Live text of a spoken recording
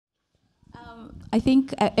I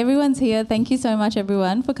think everyone's here. Thank you so much,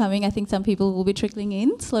 everyone, for coming. I think some people will be trickling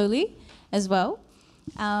in slowly as well.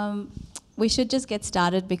 We should just get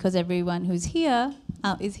started because everyone who's here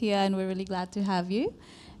is here, and we're really glad to have you.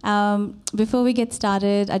 Before we get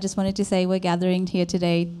started, I just wanted to say we're gathering here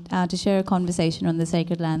today to share a conversation on the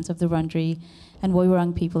sacred lands of the Wurundjeri and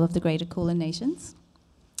Woiwurrung people of the Greater Kulin Nations.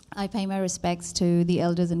 I pay my respects to the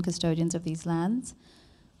elders and custodians of these lands,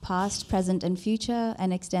 past, present and future,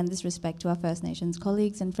 and extend this respect to our First Nations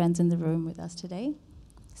colleagues and friends in the room with us today.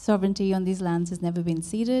 Sovereignty on these lands has never been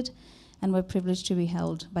ceded, and we're privileged to be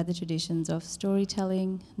held by the traditions of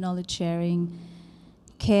storytelling, knowledge sharing,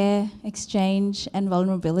 care, exchange, and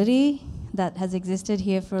vulnerability that has existed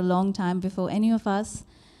here for a long time before any of us,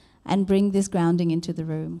 and bring this grounding into the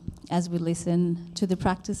room as we listen to the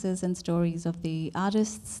practices and stories of the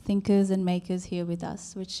artists, thinkers, and makers here with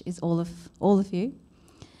us, which is all of you.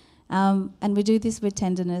 And we do this with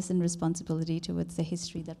tenderness and responsibility towards the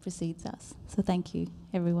history that precedes us. So thank you,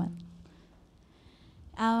 everyone.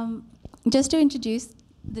 Just to introduce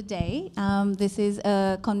the day, this is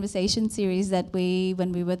a conversation series that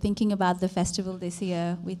when we were thinking about the festival this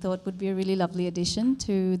year, we thought would be a really lovely addition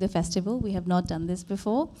to the festival. We have not done this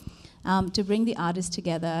before, to bring the artists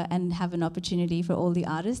together and have an opportunity for all the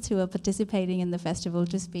artists who are participating in the festival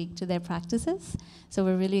to speak to their practices. So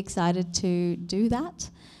we're really excited to do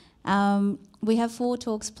that. We have 4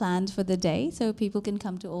 talks planned for the day, so people can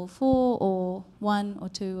come to all 4 or 1 or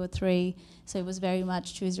 2 or 3. So it was very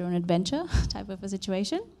much choose your own adventure type of a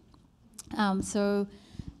situation. A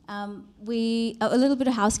little bit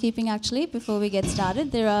of housekeeping actually before we get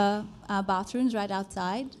started. There are bathrooms right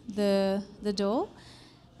outside the door.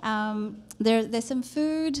 There's some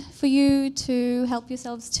food for you to help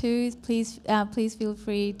yourselves to. Please feel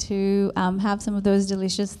free to have some of those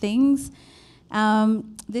delicious things.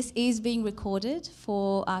 This is being recorded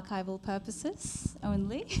for archival purposes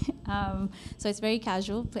only, so it's very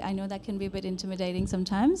casual. I know that can be a bit intimidating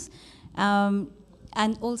sometimes.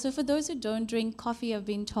 And also for those who don't drink coffee, I've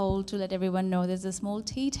been told to let everyone know there's a small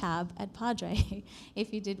tea tab at Padre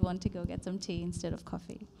if you did want to go get some tea instead of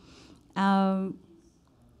coffee.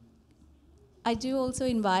 I do also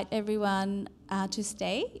invite everyone to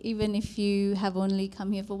stay, even if you have only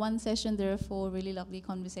come here for one session. There are 4 really lovely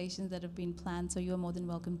conversations that have been planned, so you're more than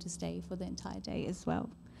welcome to stay for the entire day as well.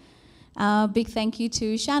 Big thank you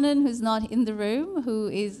to Channon, who's not in the room, who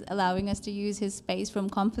is allowing us to use his space from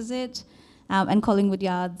Composite, and Collingwood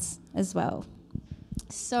Yards as well.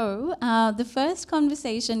 So the first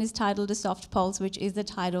conversation is titled A Soft Pulse, which is the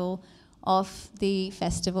title of the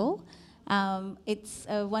festival. It's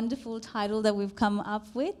a wonderful title that we've come up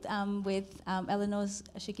with Eleanor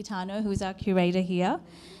Scicchitano, who's our curator here.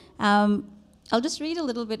 I'll just read a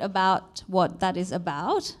little bit about what that is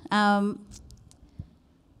about.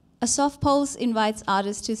 A soft pulse invites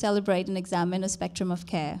artists to celebrate and examine a spectrum of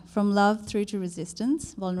care, from love through to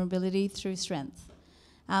resistance, vulnerability through strength.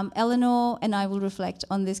 Eleanor and I will reflect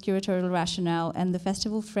on this curatorial rationale and the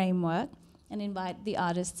festival framework and invite the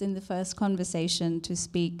artists in the first conversation to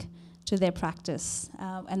speak to their practice.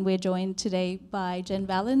 And we're joined today by Jen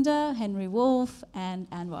Valender, Henry Wolff, and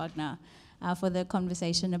Anne Wagner for the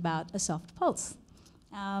conversation about a soft pulse.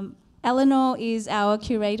 Eleanor is our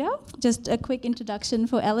curator. Just a quick introduction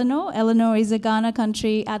for Eleanor. Eleanor is a Ghana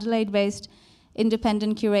country, Adelaide-based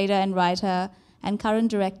independent curator and writer and current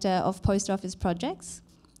director of Post Office Projects,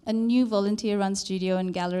 a new volunteer-run studio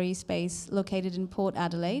and gallery space located in Port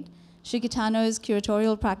Adelaide. Scicchitano's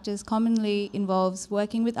curatorial practice commonly involves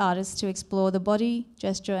working with artists to explore the body,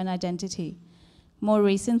 gesture, and identity. More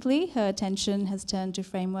recently, her attention has turned to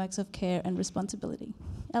frameworks of care and responsibility.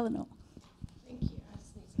 Eleanor. Thank you. I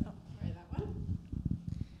just need to upgrade that one.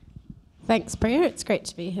 Thanks, Priya. It's great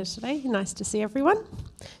to be here today. Nice to see everyone.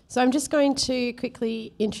 So I'm just going to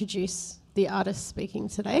quickly introduce the artists speaking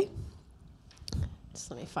today. Just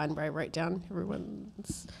let me find where I wrote down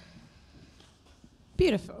everyone's.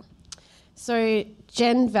 Beautiful. So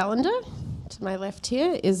Jen Valender, to my left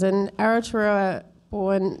here, is an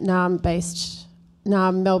Aotearoa-born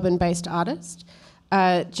Melbourne-based artist.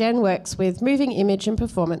 Jen works with moving image and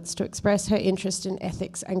performance to express her interest in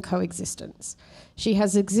ethics and coexistence. She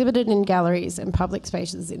has exhibited in galleries and public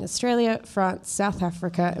spaces in Australia, France, South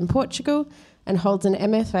Africa and Portugal, and holds an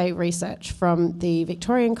MFA research from the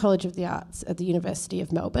Victorian College of the Arts at the University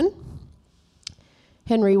of Melbourne.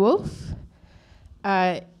 Henry Wolff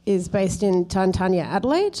is based in Tantanya,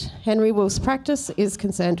 Adelaide. Henry Wolff's practice is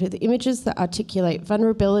concerned with images that articulate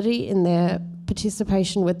vulnerability in their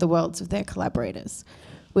participation with the worlds of their collaborators.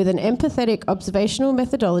 With an empathetic observational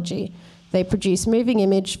methodology, they produce moving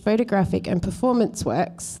image, photographic and performance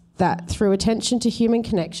works that through attention to human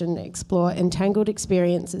connection explore entangled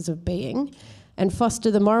experiences of being and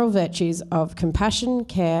foster the moral virtues of compassion,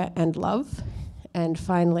 care and love. And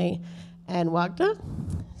finally, Anne Wagner.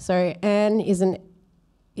 So Anne is an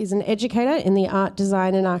educator in the Art,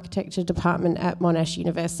 Design and Architecture department at Monash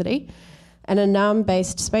University and a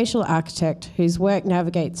NAM-based spatial architect whose work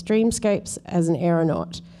navigates dreamscapes as an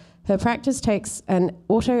aeronaut. Her practice takes an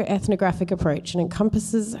auto-ethnographic approach and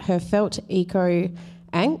encompasses her felt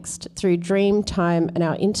eco-angst through dream, time and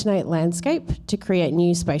our internet landscape to create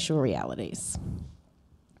new spatial realities.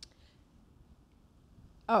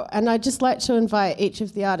 Oh, and I'd just like to invite each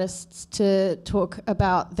of the artists to talk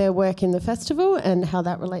about their work in the festival and how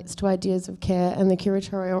that relates to ideas of care and the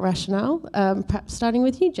curatorial rationale. Perhaps starting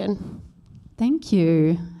with you, Jen. Thank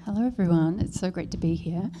you. Hello, everyone. It's so great to be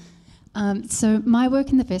here. So my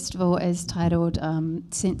work in the festival is titled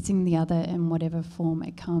Sensing the Other in Whatever Form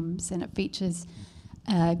It Comes, and it features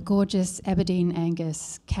a gorgeous Aberdeen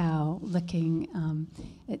Angus cow licking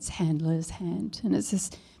its handler's hand. And it's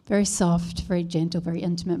this very soft, very gentle, very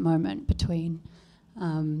intimate moment between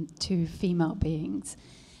two female beings.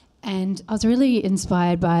 And I was really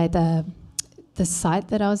inspired by the site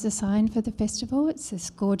that I was assigned for the festival. It's this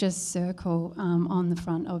gorgeous circle on the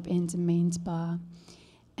front of Ends and Means Bar.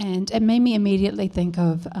 And it made me immediately think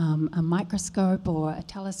of a microscope or a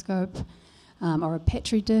telescope or a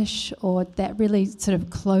petri dish, or that really sort of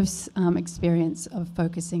close experience of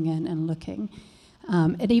focusing in and looking.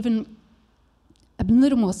 It even a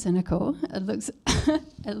little more cynical. It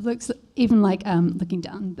looks even like looking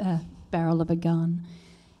down the barrel of a gun.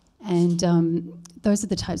 And those are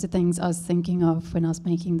the types of things I was thinking of when I was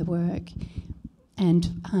making the work.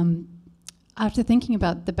 And after thinking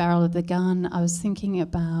about the barrel of the gun, I was thinking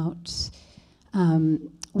about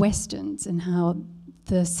westerns and how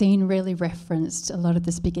the scene really referenced a lot of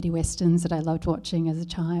the spaghetti westerns that I loved watching as a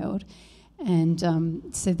child. And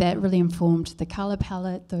so that really informed the colour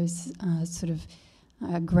palette, those sort of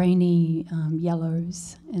grainy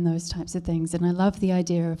yellows and those types of things. And I love the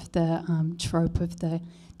idea of the trope of the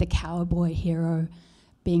cowboy hero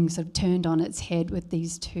being sort of turned on its head with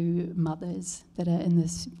these two mothers that are in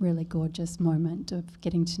this really gorgeous moment of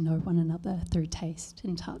getting to know one another through taste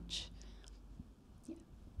and touch. Yeah.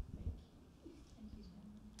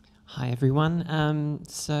 Hi everyone.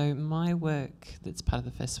 So my work that's part of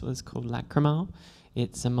the festival is called Lacrimal.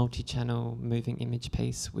 It's a multi-channel moving image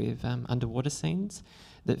piece with underwater scenes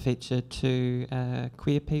that feature two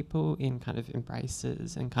queer people in kind of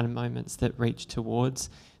embraces and kind of moments that reach towards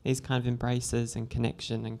these kind of embraces and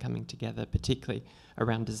connection and coming together, particularly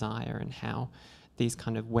around desire and how these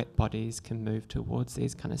kind of wet bodies can move towards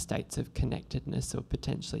these kind of states of connectedness or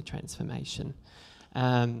potentially transformation.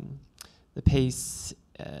 The piece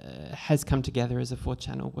has come together as a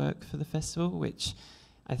 4-channel work for the festival, which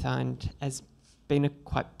I find has been a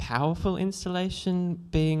quite powerful installation,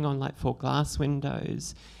 being on like 4 glass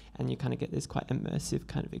windows, and you kind of get this quite immersive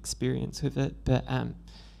kind of experience with it. But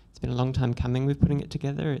it's been a long time coming with putting it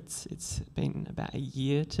together. It's been about a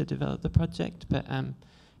year to develop the project, but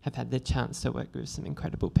have had the chance to work with some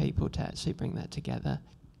incredible people to actually bring that together.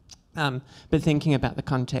 But thinking about the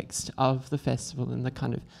context of the festival and the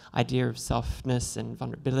kind of idea of softness and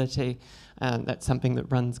vulnerability, that's something that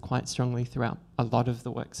runs quite strongly throughout a lot of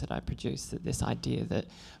the works that I produce, that this idea that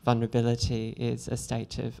vulnerability is a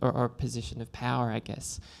state of, or a position of power, I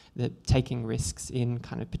guess, that taking risks in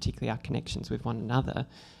kind of particularly our connections with one another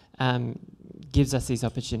gives us these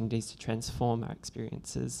opportunities to transform our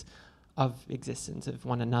experiences of existence, of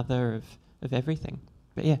one another, of everything.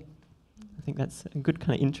 But yeah, I think that's a good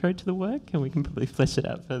kind of intro to the work, and we can probably flesh it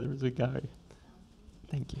out further as we go.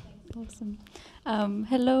 Thank you. Awesome.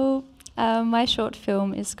 Hello. My short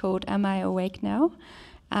film is called Am I Awake Now?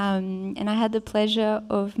 And I had the pleasure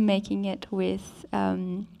of making it with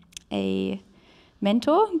a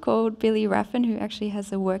mentor called Billy Raffin, who actually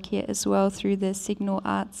has a work here as well through the Signal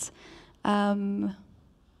Arts,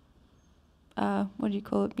 what do you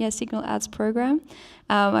call it? Yeah, Signal Arts program.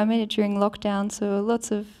 I made it during lockdown, so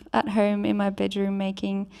lots of at home in my bedroom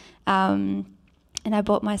making. And I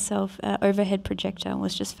bought myself an overhead projector and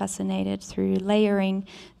was just fascinated through layering,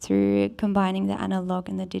 through combining the analog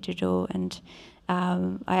and the digital. And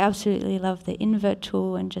I absolutely love the invert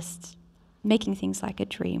tool and just making things like a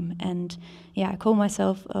dream. And yeah, I call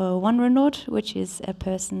myself a wandernaut, which is a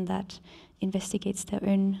person that investigates their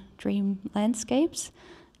own dream landscapes.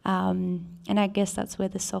 And I guess that's where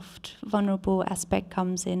the soft, vulnerable aspect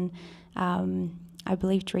comes in. I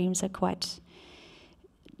believe dreams are quite,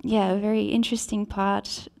 a very interesting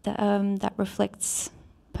part that reflects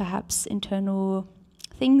perhaps internal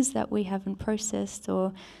things that we haven't processed,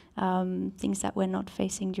 or things that we're not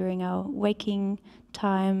facing during our waking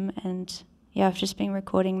time. And yeah, I've just been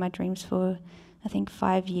recording my dreams for, I think,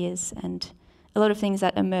 5 years, and a lot of things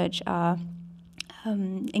that emerge are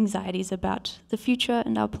anxieties about the future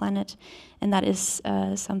and our planet, and that is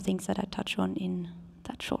some things that I touch on in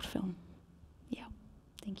that short film. Yeah,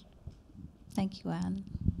 thank you. Thank you, Anne.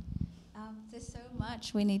 There's so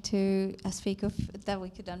much we need to speak of, that we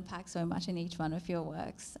could unpack so much in each one of your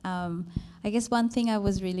works. I guess one thing I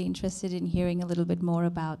was really interested in hearing a little bit more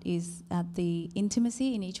about is the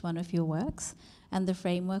intimacy in each one of your works and the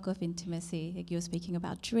framework of intimacy. Like, you're speaking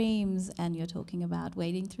about dreams, and you're talking about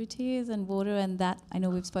wading through tears and water, and that, I know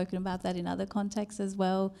we've spoken about that in other contexts as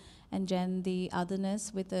well. And Jen, the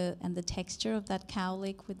otherness with and the texture of that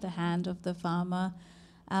cowlick with the hand of the farmer.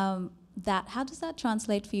 How does that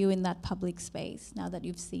translate for you in that public space, now that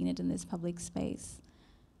you've seen it in this public space?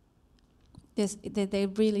 They're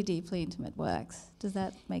really deeply intimate works. Does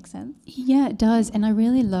that make sense? Yeah, it does. And I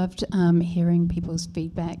really loved hearing people's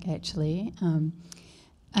feedback, actually,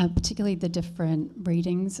 particularly the different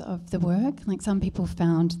readings of the work. Like, some people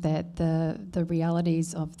found that the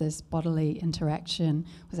realities of this bodily interaction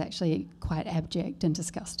was actually quite abject and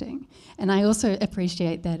disgusting. And I also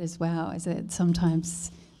appreciate that as well, as that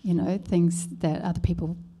sometimes, you know, things that other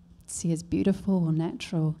people see as beautiful or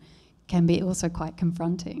natural can be also quite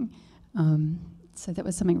confronting. So that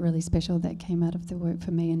was something really special that came out of the work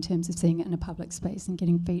for me, in terms of seeing it in a public space and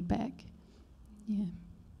getting feedback. Yeah.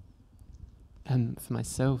 For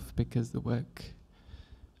myself, because the work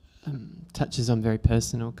touches on very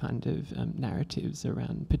personal kind of narratives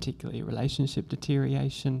around particularly relationship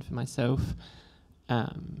deterioration for myself,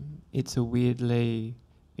 it's a weirdly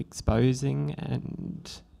exposing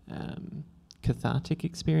and cathartic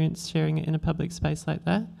experience sharing it in a public space like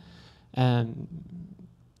that.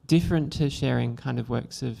 Different to sharing kind of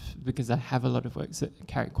works because I have a lot of works that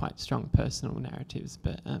carry quite strong personal narratives,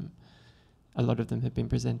 but a lot of them have been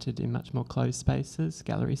presented in much more closed spaces,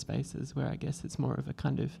 gallery spaces, where I guess it's more of a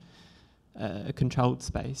kind of a controlled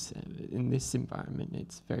space. In this environment,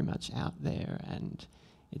 it's very much out there, and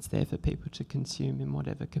it's there for people to consume in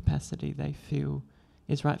whatever capacity they feel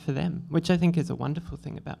is right for them, which I think is a wonderful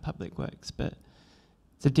thing about public works, but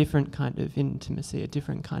it's a different kind of intimacy, a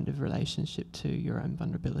different kind of relationship to your own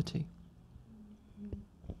vulnerability.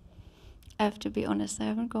 I have to be honest, I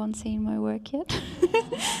haven't gone seeing my work yet.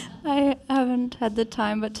 I haven't had the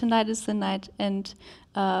time, but tonight is the night, and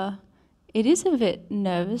it is a bit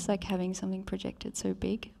nervous, like having something projected so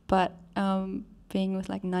big, but being with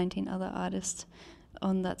like 19 other artists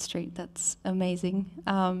on that street, that's amazing.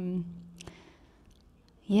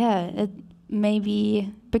 Yeah,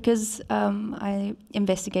 maybe because I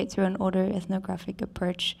investigate through an autoethnographic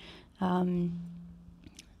approach.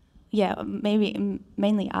 Yeah, maybe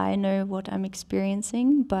mainly I know what I'm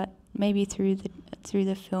experiencing, but maybe through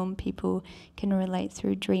the film, people can relate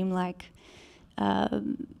through dreamlike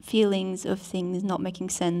feelings of things not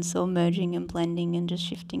making sense, or merging and blending and just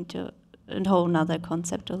shifting to a whole nother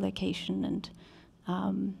concept or location. And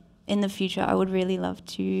in the future, I would really love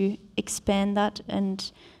to expand that and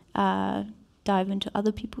dive into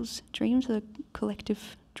other people's dreams, a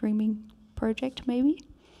collective dreaming project, maybe.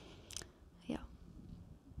 Yeah.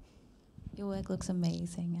 Your work looks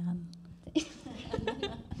amazing, Anne.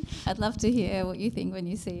 I'd love to hear what you think when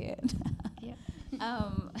you see it. Yeah.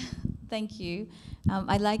 Thank you.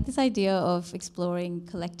 I like this idea of exploring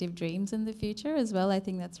collective dreams in the future as well. I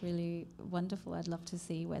think that's really wonderful. I'd love to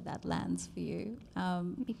see where that lands for you.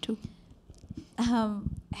 Me too.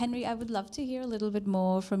 Henry, I would love to hear a little bit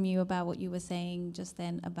more from you about what you were saying just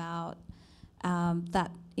then about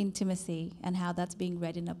that intimacy and how that's being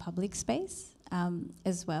read in a public space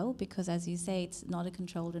as well, because as you say, it's not a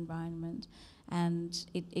controlled environment, and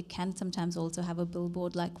it can sometimes also have a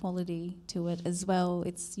billboard-like quality to it as well.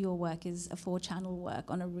 Your work is a 4-channel work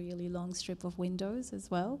on a really long strip of windows as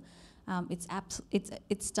well. It's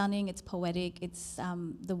stunning, it's poetic, it's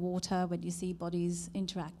the water, when you see bodies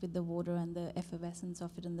interact with the water and the effervescence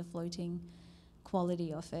of it and the floating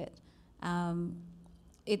quality of it.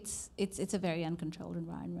 It's a very uncontrolled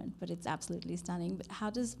environment, but it's absolutely stunning. But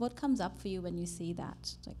what comes up for you when you see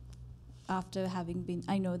that? Like, after having been,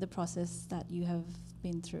 I know the process that you have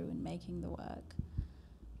been through in making the work.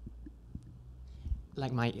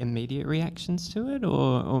 Like my immediate reactions to it,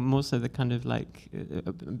 or more so the kind of like,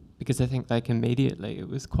 because I think like immediately it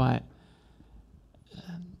was quite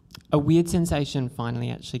a weird sensation finally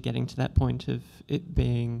actually getting to that point of it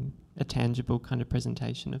being a tangible kind of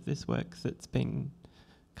presentation of this work that's been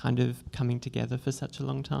kind of coming together for such a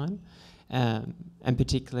long time, and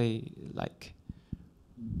particularly like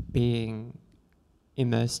being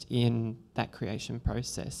immersed in that creation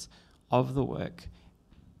process of the work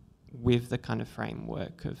with the kind of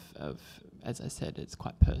framework of, as I said, it's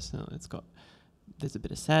quite personal. There's a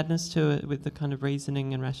bit of sadness to it with the kind of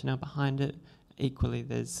reasoning and rationale behind it. Equally,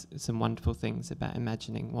 there's some wonderful things about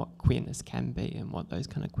imagining what queerness can be and what those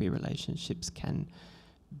kind of queer relationships can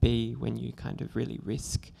be when you kind of really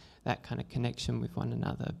risk that kind of connection with one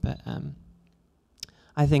another. But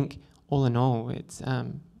I think all in all, it's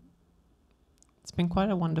been quite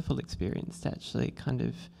a wonderful experience to actually kind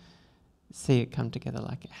of see it come together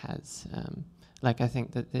like it has. Like I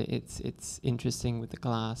think that it's interesting with the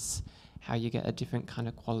glass, how you get a different kind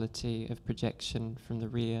of quality of projection from the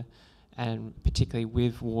rear, and particularly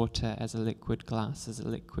with water as a liquid, glass as a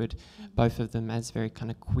liquid, both of them as very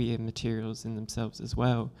kind of queer materials in themselves as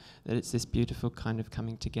well, that it's this beautiful kind of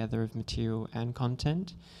coming together of material and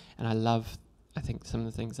content. And I think some of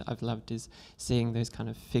the things that I've loved is seeing those kind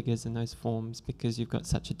of figures and those forms, because you've got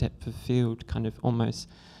such a depth of field kind of almost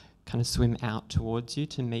kind of swim out towards you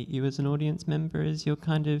to meet you as an audience member as you're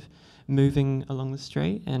kind of moving along the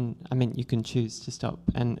street. And I mean, you can choose to stop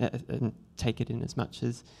and take it in as much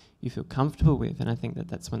as you feel comfortable with. And I think that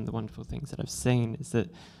that's one of the wonderful things that I've seen, is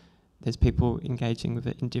that there's people engaging with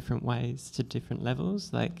it in different ways to different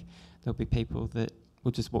levels. Like there'll be people that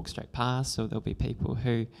will just walk straight past, or there'll be people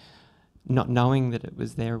who, not knowing that it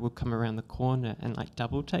was there, will come around the corner and like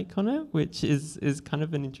double take on it, which is kind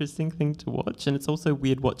of an interesting thing to watch. And it's also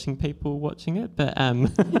weird watching people watching it, but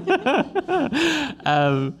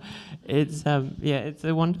it's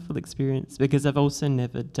a wonderful experience, because I've also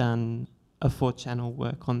never done a 4-channel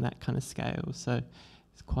work on that kind of scale. So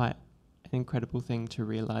it's quite an incredible thing to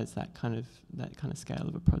realise that kind of scale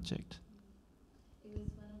of a project. It was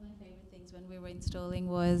one of my favourite things when we were installing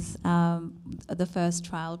was the first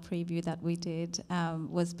trial preview that we did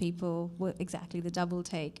was people were exactly the double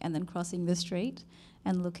take and then crossing the street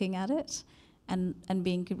and looking at it and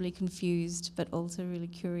being really confused but also really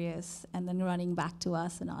curious, and then running back to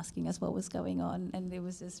us and asking us what was going on. And there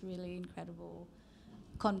was this really incredible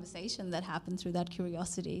conversation that happened through that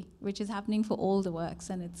curiosity, which is happening for all the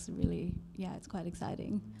works, and it's really, it's quite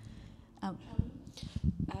exciting.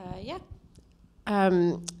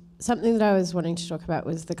 Something that I was wanting to talk about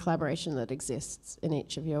was the collaboration that exists in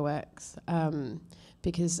each of your works,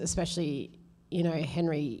 because especially,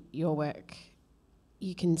 Henry, your work,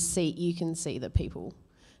 you can see the people,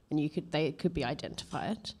 and they could be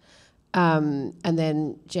identified. And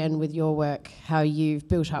then Jen, with your work, how you've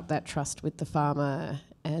built up that trust with the farmer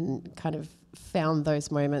and kind of found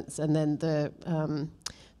those moments, and then the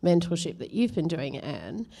mentorship that you've been doing,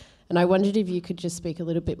 Anne. And I wondered if you could just speak a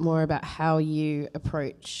little bit more about how you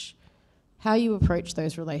approach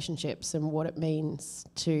those relationships and what it means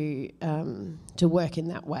to work in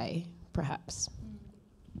that way, perhaps.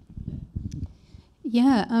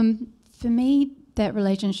 Yeah, for me, that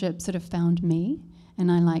relationship sort of found me,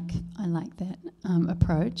 and I like that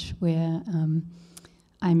approach where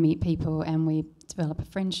I meet people and we develop a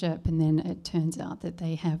friendship, and then it turns out that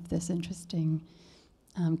they have this interesting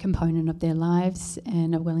component of their lives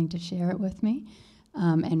and are willing to share it with me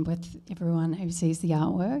and with everyone who sees the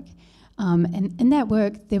artwork. And in that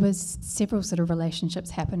work, there was several sort of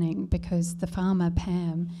relationships happening, because the farmer,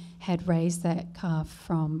 Pam, had raised that calf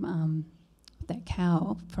from that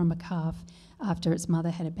cow from a calf after its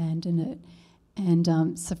mother had abandoned it.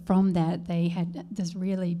 And so from that, they had this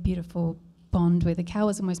really beautiful bond where the cow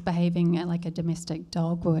was almost behaving like a domestic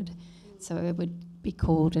dog would. So it would be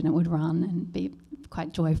called and it would run and be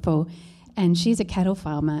quite joyful. And she's a cattle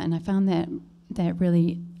farmer, and I found that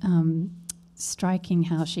really striking,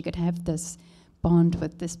 how she could have this bond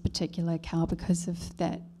with this particular cow because of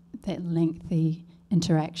that lengthy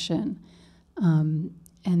interaction.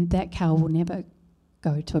 And that cow will never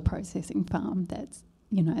go to a processing farm. That's,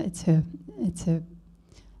 it's her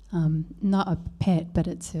not a pet, but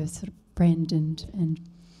it's her sort of friend and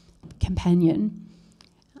companion.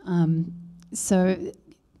 So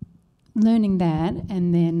learning that,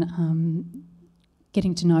 and then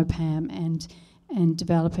getting to know Pam and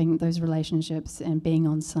developing those relationships and being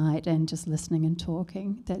on site and just listening and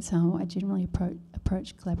talking. That's how I generally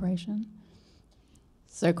approach collaboration.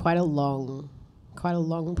 So quite a long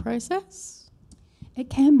process? It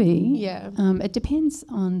can be. Yeah. It depends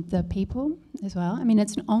on the people as well. I mean,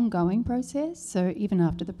 it's an ongoing process, so even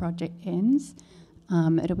after the project ends,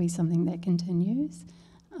 it'll be something that continues.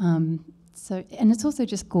 And it's also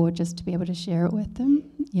just gorgeous to be able to share it with them.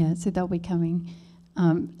 Yeah, so they'll be coming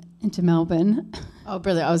into Melbourne. Oh,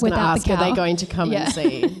 brilliant. I was going to ask, are they going to come and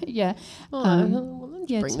see? Yeah. Well, then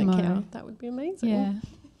bring tomorrow. the cow. That would be amazing. Yeah.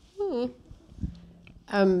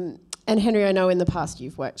 And And Henry, I know in the past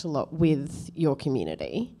you've worked a lot with your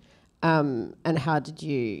community, and how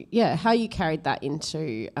you carried that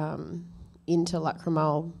into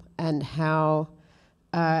Lacrimale, and how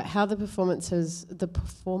the performers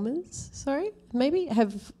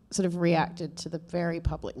have sort of reacted to the very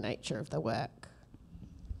public nature of the work.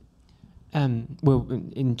 Well,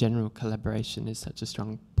 in general, collaboration is such a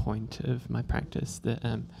strong point of my practice that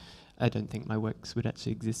I don't think my works would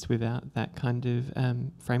actually exist without that kind of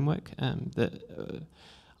framework.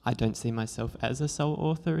 I don't see myself as a sole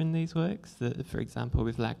author in these works. For example,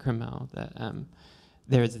 with Lacrimale,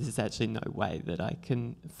 there's actually no way that I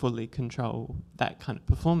can fully control that kind of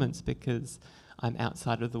performance because I'm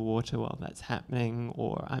outside of the water while that's happening,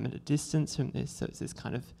 or I'm at a distance from this. So it's this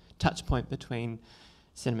kind of touch point between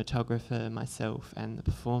cinematographer, myself, and the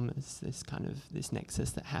performers. This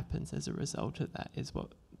nexus that happens as a result of that is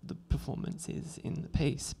what the performance is in the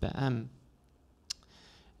piece. But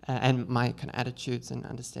and my kind of attitudes and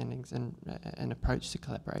understandings and approach to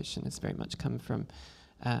collaboration has very much come from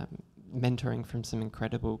mentoring from some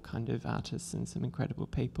incredible kind of artists and some incredible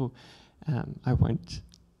people. I won't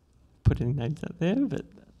put any names out there, but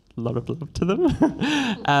a lot of love to them.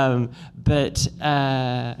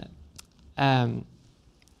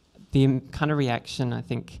 The kind of reaction, I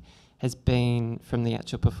think, has been from the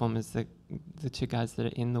actual performers, the two guys that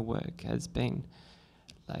are in the work, has been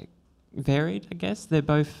like varied, I guess. They're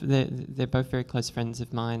both very close friends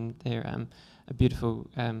of mine. They're a beautiful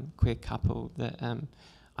queer couple that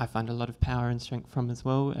I find a lot of power and strength from as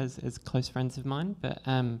well as close friends of mine. But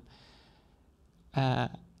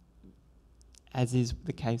as is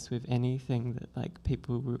the case with anything, that like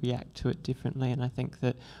people react to it differently, and I think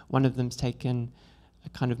that one of them's taken a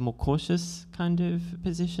kind of more cautious kind of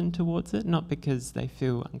position towards it, not because they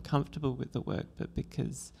feel uncomfortable with the work, but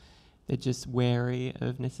because they're just wary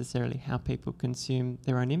of necessarily how people consume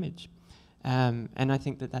their own image. And I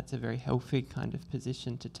think that that's a very healthy kind of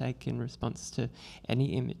position to take in response to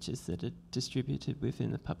any images that are distributed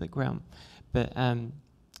within the public realm. But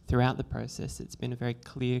throughout the process, it's been a very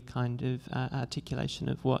clear kind of articulation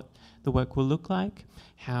of what the work will look like,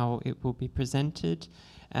 how it will be presented.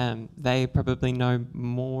 They probably know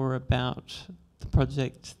more about the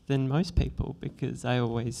project than most people, because I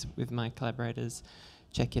always, with my collaborators,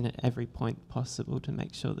 check in at every point possible to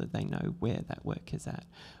make sure that they know where that work is at,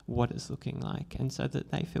 what it's looking like, and so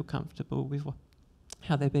that they feel comfortable with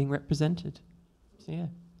how they're being represented. So, yeah.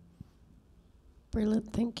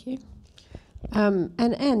 Brilliant, thank you. And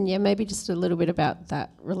Anne, yeah, maybe just a little bit about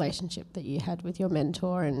that relationship that you had with your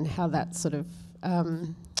mentor and how that sort of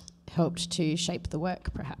helped to shape the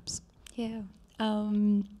work, perhaps. Yeah.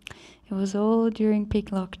 It was all during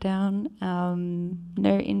peak lockdown.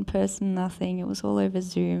 No in-person, nothing. It was all over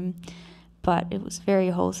Zoom. But it was very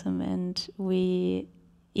wholesome, and we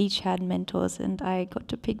each had mentors, and I got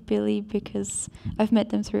to pick Billy because I've met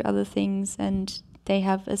them through other things, and they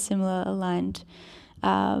have a similar aligned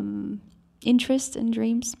interest and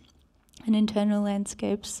dreams and internal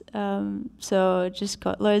landscapes. So just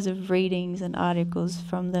got loads of readings and articles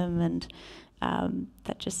from them, and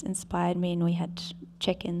that just inspired me, and we had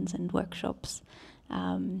check-ins and workshops.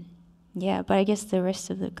 But I guess the rest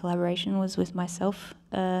of the collaboration was with myself,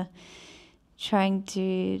 trying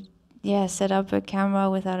to set up a camera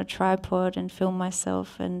without a tripod and film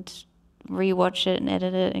myself and rewatch it and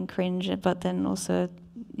edit it and cringe it, but then also,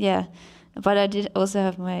 but I did also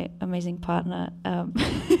have my amazing partner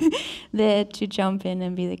there to jump in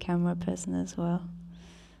and be the camera person as well.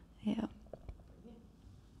 Yeah.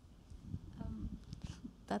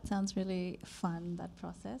 That sounds really fun, that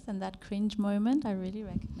process. And that cringe moment, I really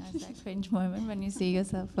recognize that cringe moment when you see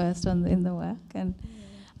yourself first in the work. And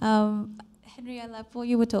Henry, I love what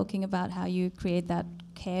you were talking about, how you create that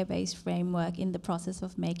care-based framework in the process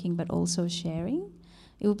of making, but also sharing.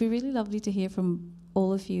 It would be really lovely to hear from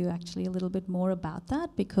all of you actually a little bit more about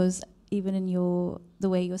that, because even in the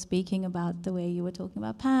way you're speaking about the way you were talking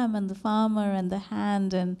about Pam and the farmer and the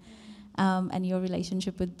hand and your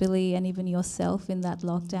relationship with Billy and even yourself in that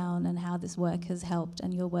lockdown, and how this work has helped,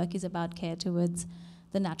 and your work is about care towards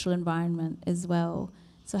the natural environment as well.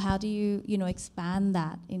 So how do you expand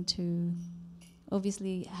that into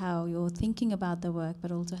obviously how you're thinking about the work,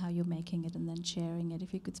 but also how you're making it and then sharing it?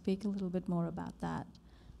 If you could speak a little bit more about that,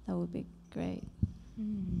 that would be great.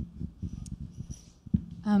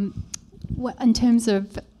 In terms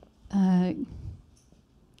of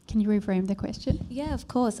can you reframe the question? Yeah, of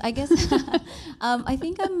course. I guess I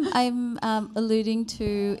think I'm alluding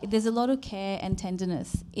to, there's a lot of care and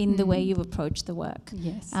tenderness in the way you approach the work.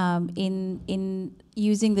 Yes. In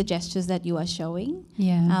using the gestures that you are showing.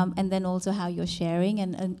 Yeah. And then also how you're sharing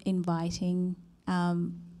and inviting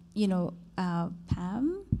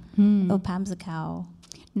Pam? Oh, Pam's a cow.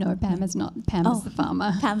 No, Pam is not. Pam is the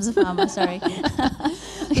farmer. Pam's the farmer, sorry.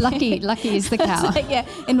 Lucky is the cow. So,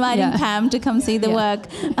 inviting Pam to come see the work.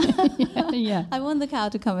 Yeah. I want the cow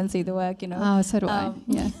to come and see the work, Oh, so do I.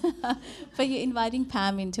 Yeah. But you're inviting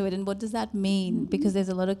Pam into it, and what does that mean? Because there's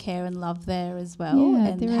a lot of care and love there as well. Yeah,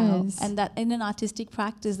 and there is. And that in an artistic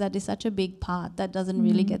practice, that is such a big part that doesn't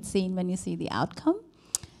really get seen when you see the outcome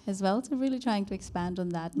as well. So really trying to expand on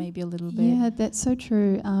that maybe a little bit. Yeah, that's so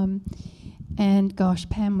true. And gosh,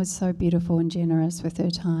 Pam was so beautiful and generous with her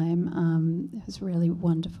time. It was really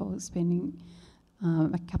wonderful spending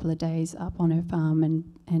a couple of days up on her farm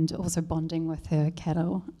and also bonding with her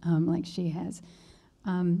cattle like she has.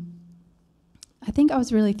 I think I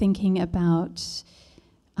was really thinking about,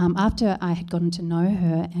 after I had gotten to know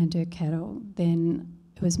her and her cattle, then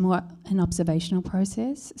it was more an observational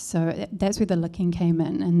process. So that's where the looking came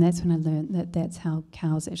in, and that's when I learned that that's how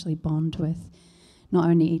cows actually bond with not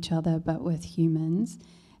only each other but with humans.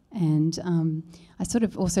 And I sort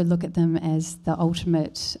of also look at them as the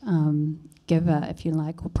ultimate giver, if you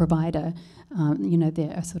like, or provider.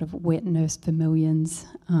 They're a sort of wet nurse for millions.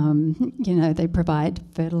 They provide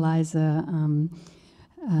fertilizer.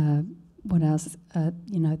 What else?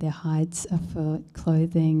 Their hides are for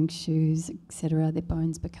clothing, shoes, etc. Their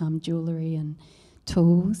bones become jewellery and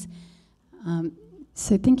tools.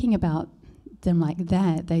 So thinking about them like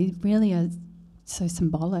that, they really are so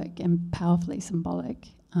symbolic and powerfully symbolic.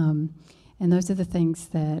 And those are the things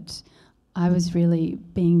that I was really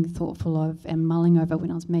being thoughtful of and mulling over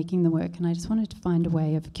when I was making the work, and I just wanted to find a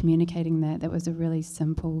way of communicating that was a really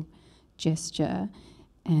simple gesture.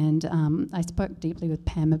 And I spoke deeply with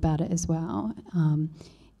Pam about it as well.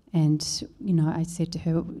 And I said to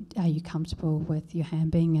her, are you comfortable with your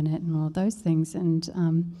hand being in it and all of those things? And,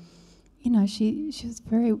 she was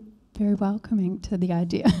very, very welcoming to the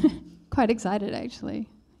idea. Quite excited, actually.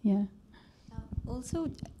 Yeah.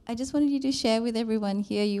 Also, I just wanted you to share with everyone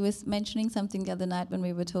here, you were mentioning something the other night when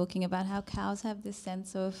we were talking about how cows have this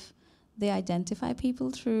sense of they identify people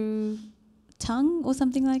through tongue or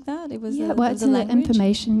something like that. It was it's an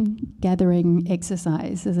information gathering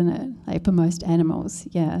exercise, isn't it? Like for most animals,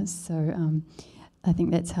 yeah. So I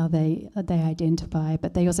think that's how they identify.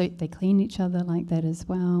 But they clean each other like that as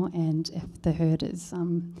well. And if the herd is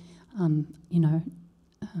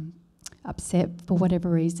upset for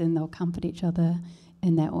whatever reason, they'll comfort each other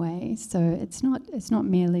in that way. So it's not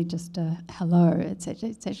merely just a hello. It's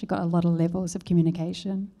actually got a lot of levels of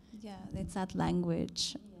communication. Yeah, it's that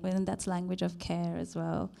language. And that's language of care as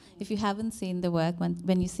well. If you haven't seen the work,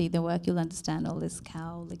 when you see the work, you'll understand all this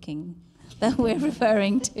cow licking that we're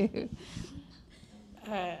referring to.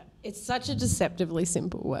 It's such a deceptively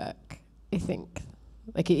simple work, I think.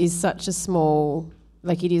 Like it is such a small,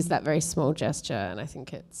 like it is that very small gesture, and I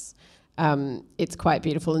think it's quite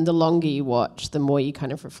beautiful. And the longer you watch, the more you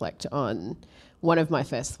kind of reflect on. One of my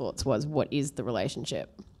first thoughts was, what is the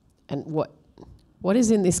relationship, and what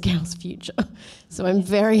is in this cow's future? So I'm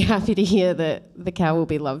very happy to hear that the cow will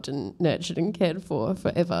be loved and nurtured and cared for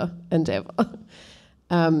forever and ever.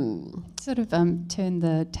 Sort of turn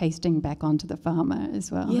the tasting back onto the farmer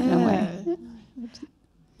as well, in a way.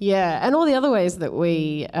 Yeah, and all the other ways that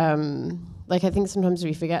we, I think sometimes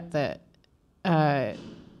we forget that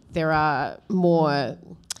there are more,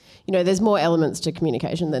 there's more elements to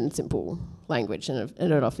communication than simple language, and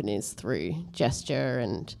it often is through gesture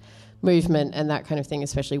and movement and that kind of thing,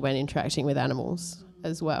 especially when interacting with animals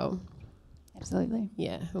as well. Absolutely.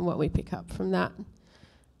 Yeah, and what we pick up from that.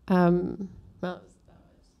 Sorry.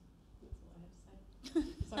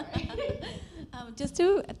 Just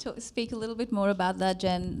to speak a little bit more about that,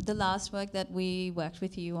 Jen, the last work that we worked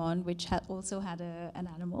with you on, which also had an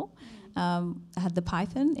animal, had the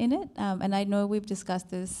python in it, and I know we've discussed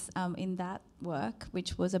this in that work,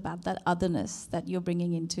 which was about that otherness that you're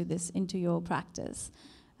bringing into your practice.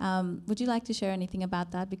 Would you like to share anything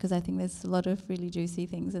about that? Because I think there's a lot of really juicy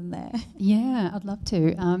things in there. Yeah, I'd love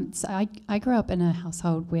to. So I grew up in a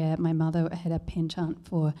household where my mother had a penchant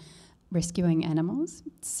for rescuing animals.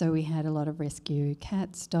 So we had a lot of rescue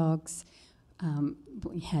cats, dogs.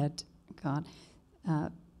 We had,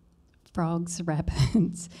 frogs,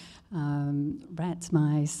 rabbits, rats,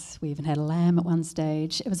 mice. We even had a lamb at one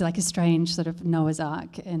stage. It was like a strange sort of Noah's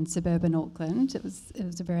Ark in suburban Auckland. It was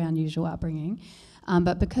a very unusual upbringing.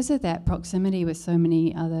 But because of that proximity with so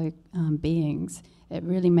many other beings, it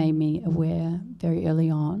really made me aware very early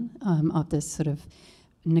on of this sort of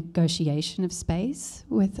negotiation of space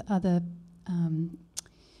with other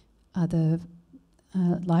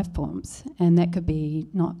life forms. And that could be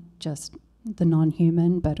not just the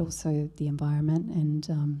non-human, but also the environment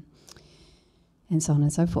and so on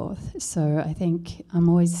and so forth. So I think I'm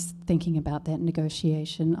always thinking about that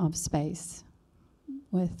negotiation of space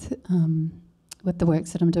with the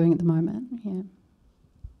works that I'm doing at the moment. Yeah.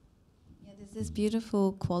 Yeah, there's this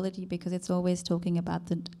beautiful quality because it's always talking about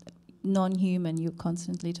the non-human. You're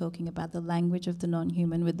constantly talking about the language of the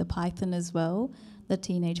non-human with the python as well, the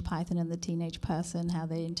teenage python and the teenage person, how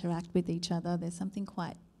they interact with each other. There's something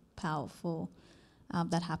quite powerful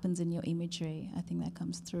that happens in your imagery. I think that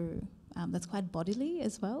comes through. That's quite bodily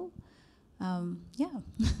as well.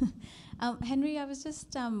 Henry, I was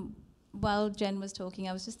just, while Jen was talking,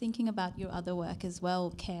 I was just thinking about your other work as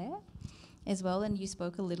well, care as well, and you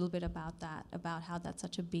spoke a little bit about that, about how that's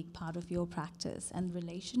such a big part of your practice and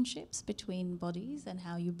relationships between bodies and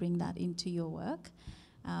how you bring that into your work.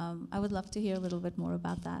 I would love to hear a little bit more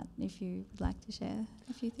about that, if you would like to share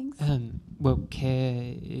a few things. Well,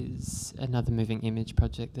 Care is another moving image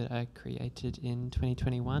project that I created in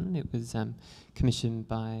 2021. It was commissioned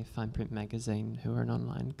by Fine Print Magazine, who are an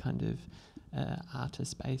online kind of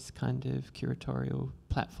artist-based kind of curatorial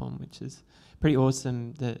platform, which is pretty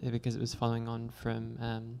awesome because it was following on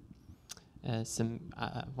from some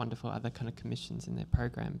wonderful other kind of commissions in their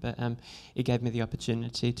program. But it gave me the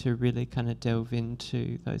opportunity to really kind of delve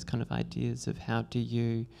into those kind of ideas of how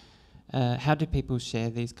do people share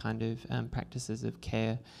these kind of practices of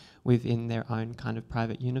care within their own kind of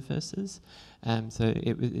private universes. So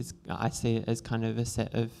I see it as kind of a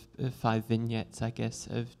set of 5 vignettes, I guess,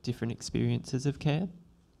 of different experiences of care,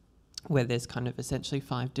 where there's kind of essentially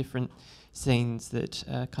 5 different scenes that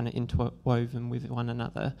are kind of interwoven with one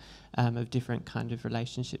another, of different kind of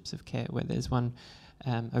relationships of care, where there's one,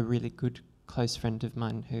 a really good close friend of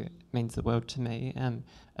mine who means the world to me,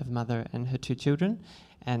 of mother and her 2 children.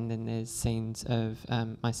 And then there's scenes of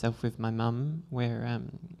myself with my mum, where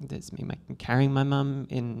there's me carrying my mum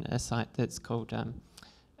in a site that's called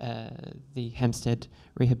the Hampstead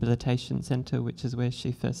Rehabilitation Centre, which is where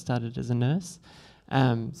she first started as a nurse.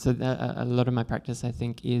 So a lot of my practice, I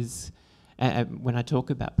think, is when I talk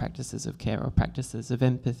about practices of care or practices of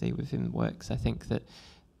empathy within works, I think that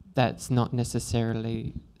that's not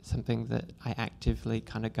necessarily something that I actively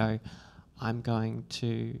kind of go, I'm going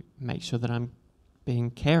to make sure that I'm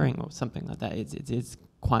being caring or something like that. It's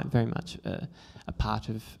quite very much a part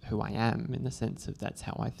of who I am, in the sense of that's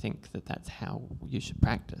how I think that's how you should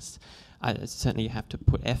practice. Certainly you have to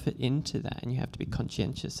put effort into that, and you have to be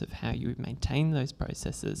conscientious of how you maintain those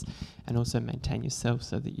processes and also maintain yourself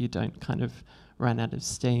so that you don't kind of run out of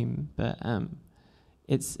steam. But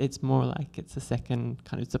it's more like it's a second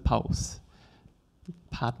kind of, it's a pulse.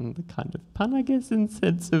 Pardon the kind of pun, I guess, in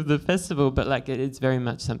sense of the festival, but like it's very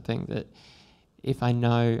much something that if I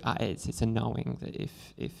know, it's a knowing that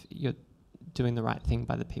if you're doing the right thing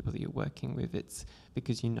by the people that you're working with, it's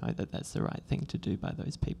because you know that that's the right thing to do by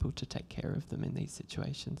those people, to take care of them in these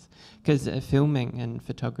situations. Because filming and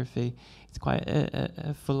photography, it's quite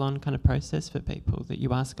a full-on kind of process for people, that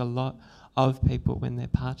you ask a lot of people when they're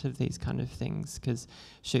part of these kind of things, because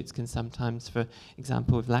shoots can sometimes, for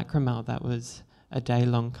example, with Lacrimal, that was a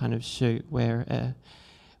day-long kind of shoot where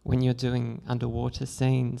when you're doing underwater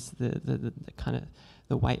scenes, the kind of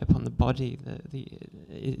the weight upon the body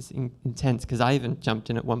is intense. Because I even jumped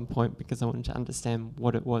in at one point because I wanted to understand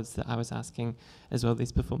what it was that I was asking as well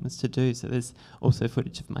these performers to do. So there's also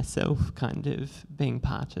footage of myself kind of being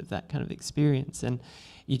part of that kind of experience, and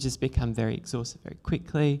you just become very exhausted very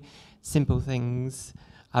quickly. Simple things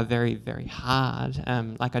are very, very hard.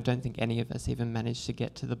 Like I don't think any of us even managed to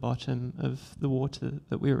get to the bottom of the water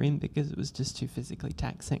that we were in because it was just too physically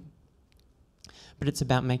taxing. But it's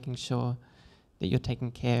about making sure that you're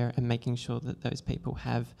taking care and making sure that those people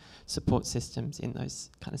have support systems in those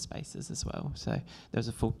kind of spaces as well. So there was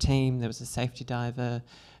a full team, there was a safety diver,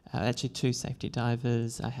 actually 2 safety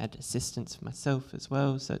divers. I had assistants for myself as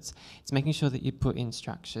well. So it's making sure that you put in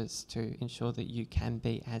structures to ensure that you can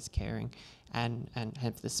be as caring and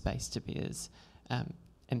have the space to be as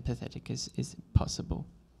empathetic as is possible.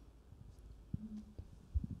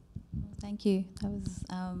 Thank you. That was.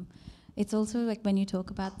 It's also like when you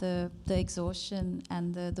talk about the exhaustion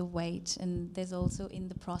and the weight, and there's also in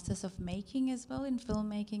the process of making as well, in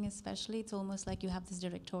filmmaking especially, it's almost like you have this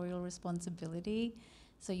directorial responsibility.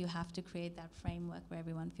 So you have to create that framework where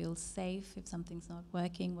everyone feels safe. If something's not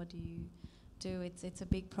working, what do you do? It's a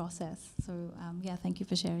big process. So yeah, thank you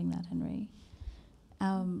for sharing that, Henry.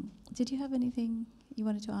 Did you have anything you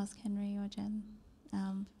wanted to ask Henry or Jen?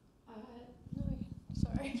 No,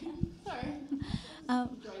 sorry. Sorry. I'm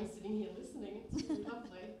enjoying sitting here listening. It's really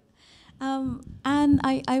lovely. And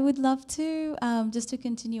I would love to, just to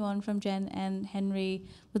continue on from Jen and Henry,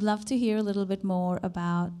 would love to hear a little bit more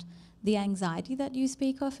about the anxiety that you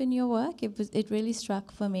speak of in your work. It really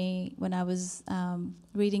struck for me when I was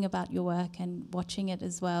reading about your work and watching it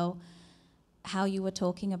as well, how you were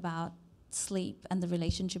talking about sleep and the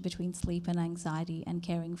relationship between sleep and anxiety and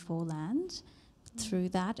caring for land through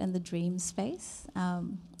that and the dream space.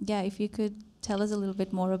 If you could tell us a little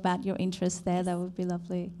bit more about your interest there, that would be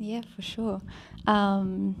lovely. Yeah, for sure.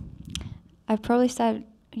 I probably started,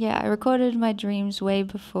 I recorded my dreams way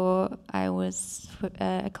before I was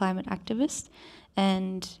a climate activist.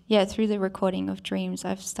 And through the recording of dreams,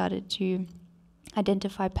 I've started to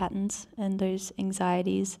identify patterns and those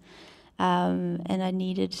anxieties. And I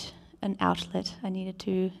needed an outlet. I needed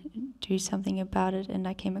to do something about it. And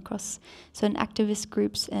I came across certain activist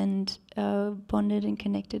groups and bonded and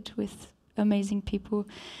connected with amazing people.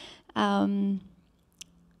 And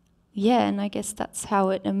I guess that's how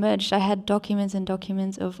it emerged. I had documents and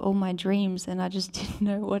documents of all my dreams, and I just didn't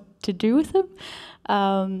know what to do with them.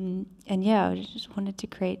 I just wanted to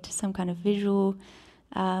create some kind of visual,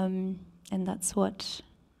 and that's what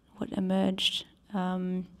emerged.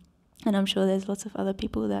 And I'm sure there's lots of other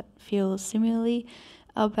people that feel similarly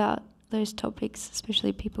about those topics,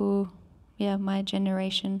 especially people, my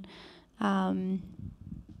generation.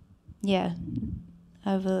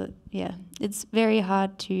 It's very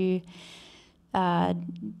hard to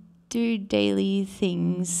do daily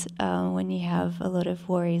things when you have a lot of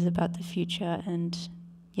worries about the future, and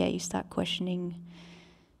you start questioning,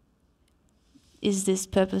 is this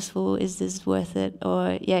purposeful, is this worth it,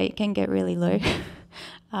 or it can get really low.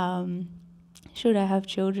 Should I have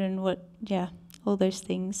children, all those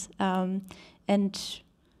things.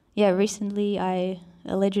 Recently I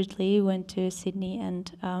allegedly went to Sydney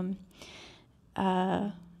and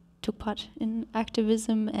took part in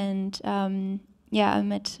activism, and I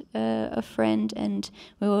met a friend, and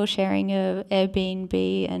we were sharing a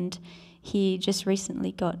Airbnb, and he just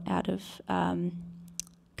recently got out of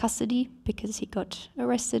custody because he got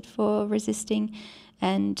arrested for resisting,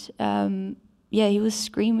 and he was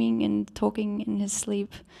screaming and talking in his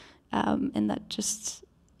sleep, and that just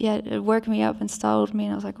it woke me up and startled me,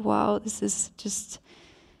 and I was like, wow, this is just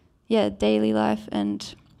daily life,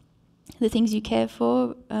 and the things you care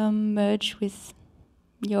for merge with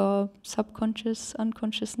your subconscious,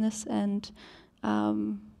 unconsciousness, and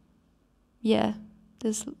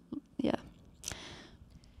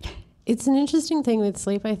It's an interesting thing with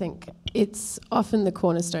sleep, I think. It's often the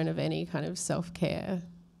cornerstone of any kind of self-care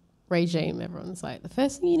regime. Everyone's like, the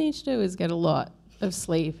first thing you need to do is get a lot of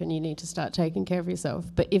sleep, and you need to start taking care of yourself.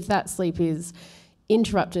 But if that sleep is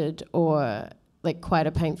interrupted or like quite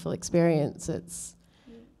a painful experience, it's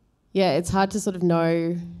hard to sort of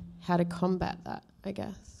know how to combat that, I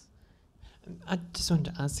guess. I just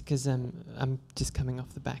wanted to ask, because I'm just coming off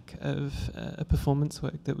the back of a performance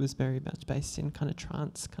work that was very much based in kind of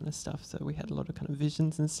trance kind of stuff, so we had a lot of kind of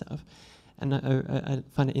visions and stuff, and I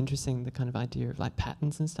find it interesting, the kind of idea of like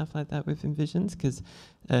patterns and stuff like that within visions, because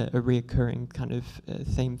a reoccurring kind of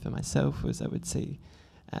theme for myself was I would see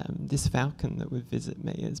this falcon that would visit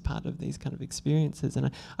me as part of these kind of experiences, and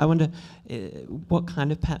I wonder what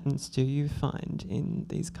kind of patterns do you find in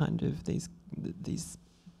these kind of these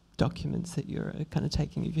documents that you're kind of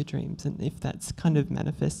taking of your dreams, and if that's kind of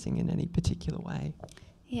manifesting in any particular way?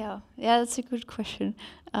 Yeah, that's a good question.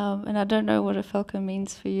 And I don't know what a falcon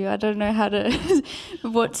means for you. I don't know how to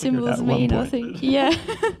what symbols mean. I think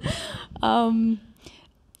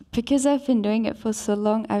because I've been doing it for so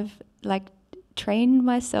long, I've trained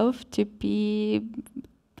myself to be,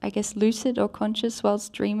 I guess, lucid or conscious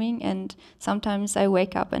whilst dreaming, and sometimes I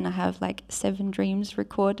wake up and I have 7 dreams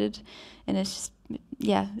recorded, and it's just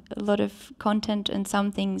a lot of content, and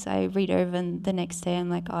some things I read over and the next day I'm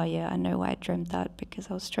like, oh yeah, I know why I dreamt that, because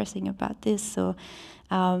I was stressing about this. Or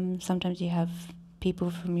sometimes you have people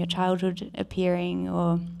from your childhood appearing,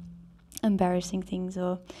 or embarrassing things,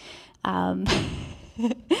 or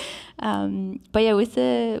with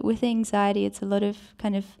the anxiety, it's a lot of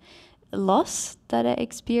kind of loss that I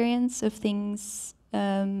experience, of things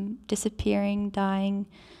disappearing, dying.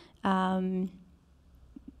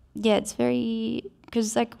 It's very,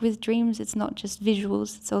 because with dreams, it's not just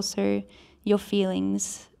visuals, it's also your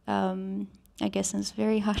feelings, I guess, and it's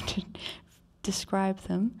very hard to describe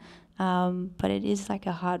them, but it is like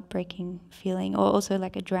a heartbreaking feeling, or also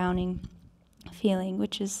like a drowning feeling,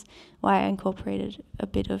 which is why I incorporated a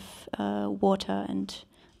bit of water and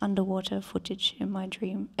underwater footage in my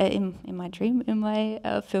dream, in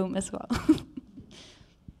my film as well.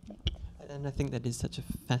 And I think that is such a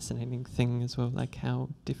fascinating thing as well, like how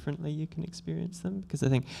differently you can experience them. Because I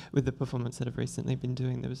think with the performance that I've recently been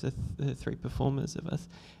doing, there was three performers of us,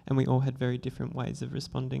 and we all had very different ways of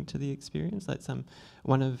responding to the experience. Like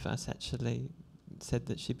one of us actually said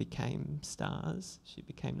that she became stars, she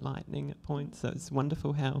became lightning at points. So it's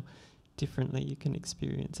wonderful how differently you can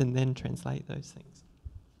experience and then translate those things.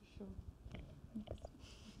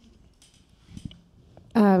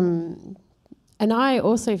 And I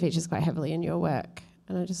also features quite heavily in your work,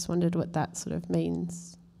 and I just wondered what that sort of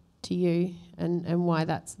means to you and why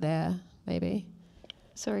that's there, maybe.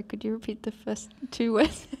 Sorry, could you repeat the first two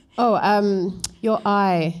words? Your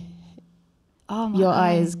eye. Oh, my Your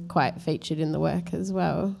eye is quite featured in the work as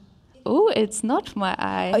well. Oh, it's not my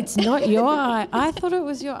eye. Oh, it's not your eye. I thought it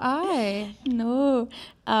was your eye. No.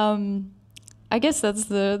 I guess that's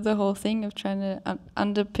the whole thing of trying to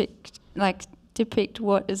depict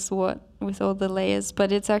what is what with all the layers,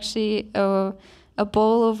 but it's actually a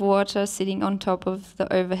bowl of water sitting on top of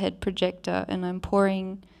the overhead projector, and I'm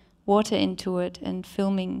pouring water into it and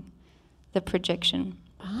filming the projection.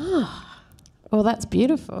 Well, that's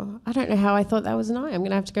beautiful. I don't know how I thought that was an eye. I'm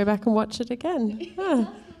going to have to go back and watch it again. It does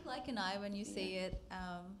look like an eye when you see it.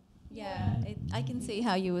 I can see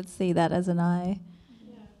how you would see that as an eye.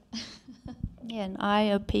 Yeah, an eye,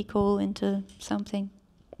 a peek hole into something.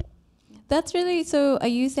 That's really, so are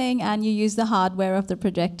you saying, Anne, you use the hardware of the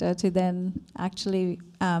projector to then actually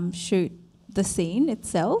shoot the scene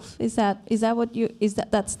itself?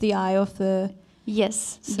 That's the eye of the...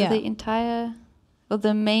 Yes, so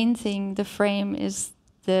the main thing, the frame, is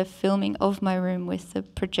the filming of my room with the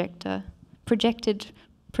projection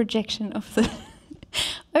of the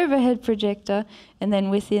overhead projector, and then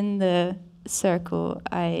within the circle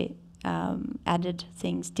I added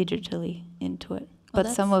things digitally into it. But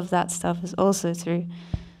some of that stuff is also through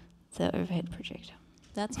the overhead projector.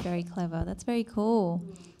 That's very clever. That's very cool.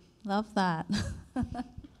 Love that.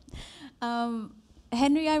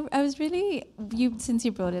 Henry, I was really, since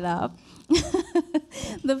you brought it up,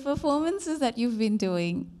 the performances that you've been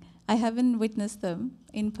doing, I haven't witnessed them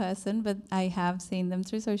in person, but I have seen them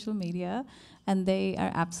through social media, and they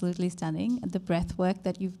are absolutely stunning. The breath work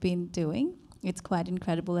that you've been doing, it's quite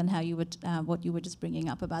incredible, and how you would, what you were just bringing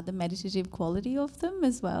up about the meditative quality of them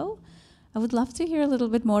as well. I would love to hear a little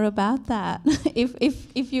bit more about that,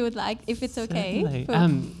 if you would like, if it's okay.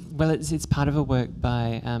 Well, it's part of a work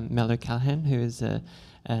by Mel O'Callaghan, who is an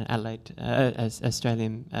Adelaide,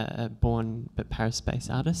 Australian-born but Paris-based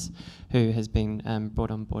artist, who has been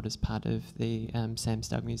brought on board as part of the Sam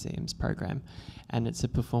Stagg Museum's program, and it's a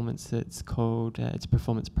performance that's called it's a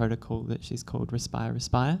performance protocol that she's called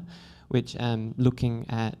Respire, which looking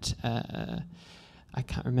at I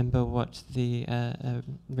can't remember what the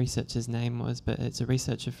researcher's name was, but it's a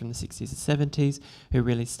researcher from the 60s and 70s who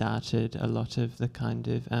really started a lot of the kind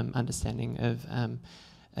of understanding of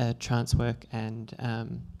trance work and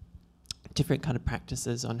different kind of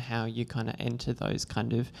practices on how you kind of enter those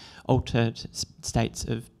kind of altered states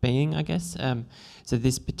of being, I guess. So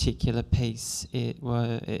this particular piece, it's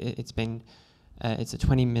a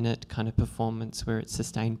 20-minute kind of performance where it's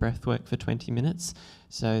sustained breath work for 20 minutes.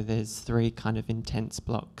 So there's 3 kind of intense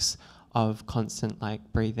blocks of constant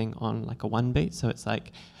like breathing on like a 1 beat. So it's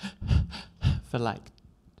like for like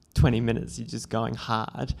 20 minutes you're just going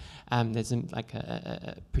hard. There's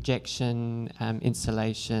a projection,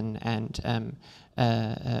 installation, and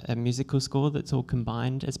a musical score that's all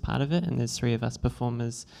combined as part of it. And there's 3 of us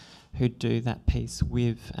performers who do that piece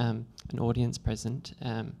with an audience present.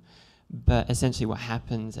 But essentially what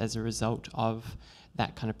happens as a result of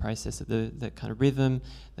that kind of process of the kind of rhythm,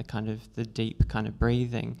 the deep kind of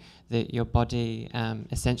breathing, that your body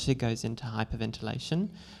essentially goes into hyperventilation.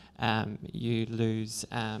 You lose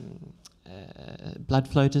blood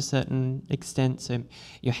flow to a certain extent, so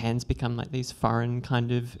your hands become like these foreign kind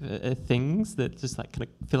of things that just like kind of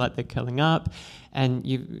feel like they're curling up, and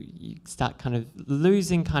you start kind of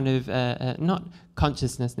losing kind of not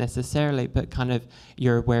consciousness necessarily, but kind of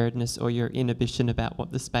your awareness or your inhibition about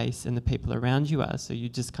what the space and the people around you are. So you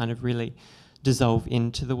just kind of really dissolve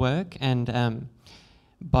into the work, and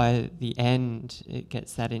by the end it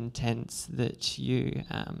gets that intense that you're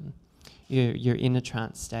in a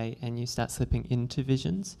trance state and you start slipping into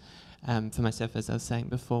visions. For myself, as I was saying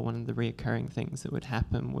before, one of the reoccurring things that would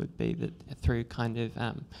happen would be that through kind of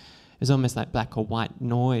it was almost like black or white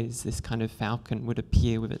noise, this kind of falcon would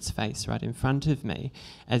appear with its face right in front of me,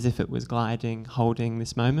 as if it was gliding, holding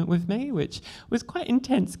this moment with me, which was quite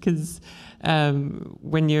intense, because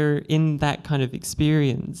when you're in that kind of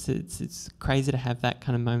experience, it's crazy to have that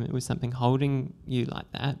kind of moment with something holding you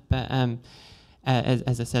like that. But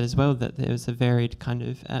as I said as well, that there was a varied kind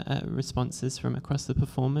of responses from across the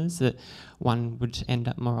performers, that one would end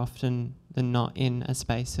up more often than not in a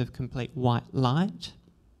space of complete white light,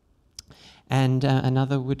 and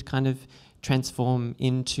another would kind of transform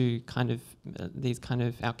into kind of these kind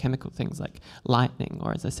of alchemical things like lightning,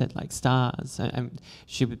 or as I said, like stars. And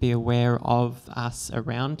she would be aware of us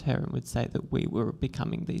around her and would say that we were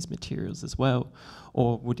becoming these materials as well,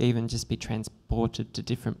 or would even just be transported to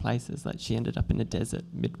different places. Like she ended up in a desert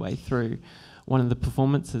midway through one of the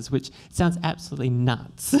performances, which sounds absolutely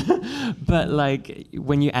nuts. But like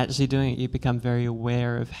when you're actually doing it, you become very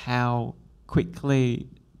aware of how quickly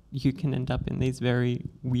you can end up in these very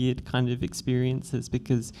weird kind of experiences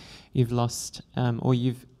because you've lost or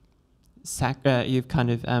you've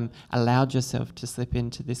kind of allowed yourself to slip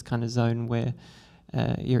into this kind of zone where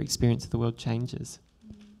your experience of the world changes.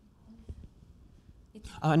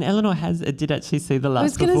 Oh, and Eleanor did actually see the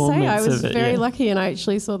last performance. I was very lucky, and I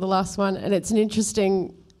actually saw the last one, and it's an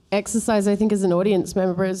interesting exercise, I think, as an audience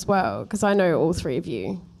member as well, because I know all three of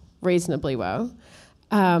you reasonably well.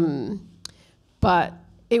 But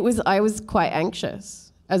I was quite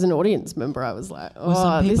anxious as an audience member. I was like, oh,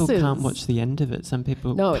 some people can't watch the end of it. Some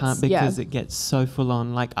people can't because it gets so full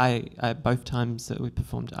on. Like I both times that we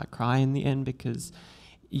performed, I cry in the end because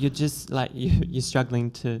you're just like, you're struggling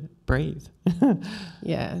to breathe.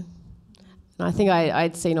 Yeah. And I think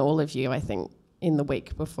I'd seen all of you, I think, in the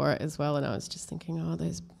week before it as well. And I was just thinking, oh,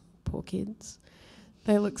 those poor kids.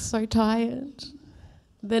 They look so tired.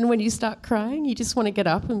 Then when you start crying, you just want to get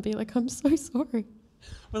up and be like, I'm so sorry.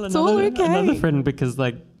 Well, it's all okay. Another friend, because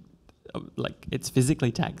like it's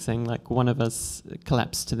physically taxing. Like one of us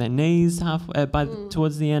collapsed to their knees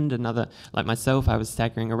towards the end. Another, like myself, I was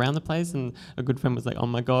staggering around the place, and a good friend was like, "Oh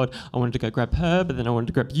my god, I wanted to go grab her, but then I wanted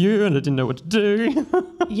to grab you, and I didn't know what to do."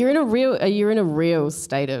 You're in a real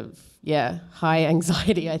state of high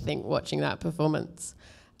anxiety, I think, watching that performance.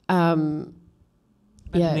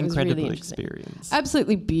 An incredible really experience.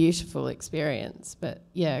 Absolutely beautiful experience, but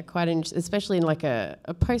quite especially in like a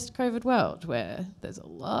post-COVID world where there's a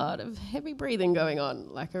lot of heavy breathing going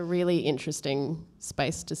on, like a really interesting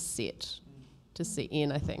space to sit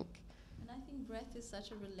in, I think. And I think breath is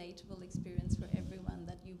such a relatable experience for everyone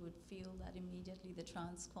that you would feel that immediately, the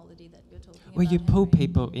trance quality that you're talking about. Well, you pull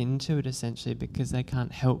people into it essentially because they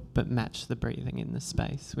can't help but match the breathing in the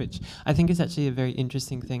space, which I think is actually a very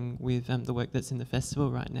interesting thing with the work that's in the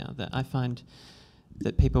festival right now, that I find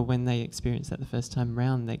that people, when they experience that the first time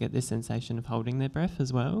round, they get this sensation of holding their breath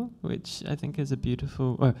as well, which I think is a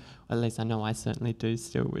beautiful, or at least I know I certainly do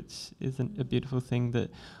still, which isn't a beautiful thing that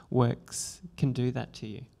works can do that to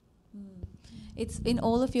you. It's in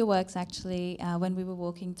all of your works, actually, when we were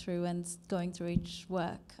walking through and going through each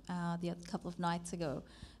work the couple of nights ago.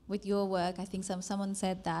 With your work, I think someone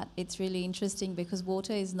said that it's really interesting because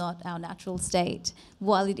water is not our natural state.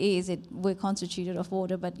 While it is, we're constituted of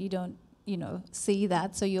water, but you don't, see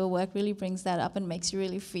that. So your work really brings that up and makes you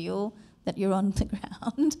really feel that you're on the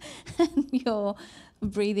ground and you're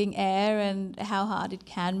breathing air, and how hard it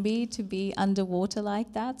can be to be underwater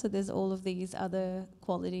like that. So there's all of these other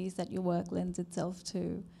qualities that your work lends itself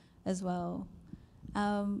to as well.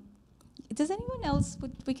 Does anyone else,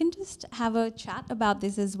 we can just have a chat about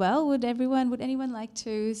this as well. Would anyone like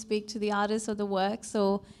to speak to the artists or the works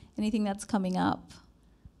or anything that's coming up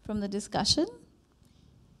from the discussion?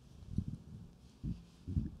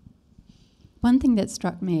 One thing that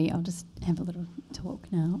struck me, I'll just have a little talk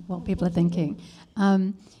now while people are thinking.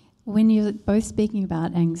 When you're both speaking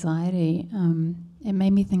about anxiety, it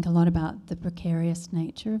made me think a lot about the precarious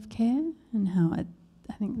nature of care and how I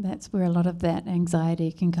think that's where a lot of that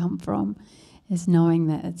anxiety can come from, is knowing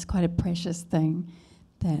that it's quite a precious thing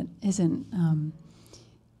that isn't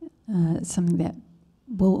something that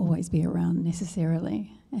will always be around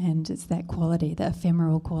necessarily. And it's that quality, the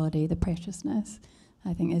ephemeral quality, the preciousness,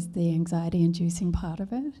 I think is the anxiety-inducing part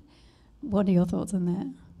of it. What are your thoughts on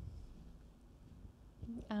that?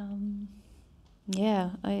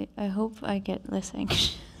 I hope I get less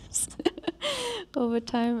anxious over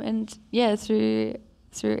time, and through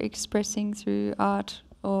expressing through art,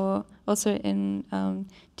 or also in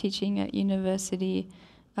teaching at university,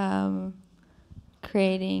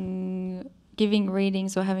 giving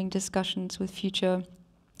readings or having discussions with future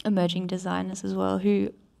emerging designers as well,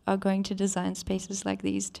 who are going to design spaces like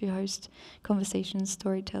these to host conversations,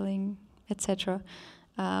 storytelling, etc.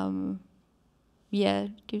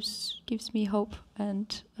 Gives me hope,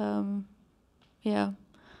 and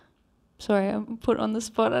sorry, I'm put on the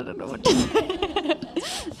spot. I don't know what to say.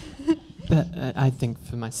 But I think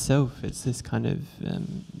for myself, it's this kind of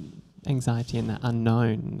anxiety and that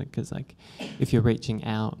unknown, because like if you're reaching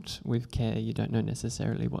out with care, you don't know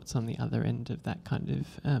necessarily what's on the other end of that kind of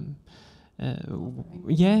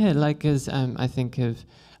like as I think of,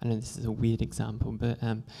 I know this is a weird example, but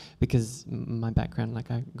because my background, like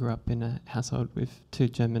I grew up in a household with 2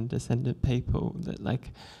 German descendant people, that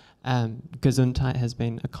like Gesundheit has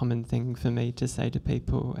been a common thing for me to say to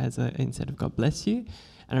people instead of God bless you.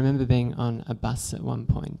 And I remember being on a bus at one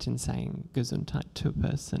point and saying Gesundheit to a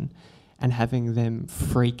person and having them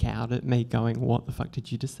freak out at me going, what the fuck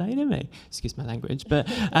did you just say to me? Excuse my language. But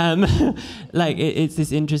like it's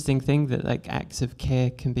this interesting thing that like acts of care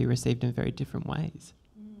can be received in very different ways.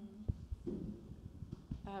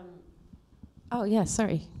 Oh, yeah,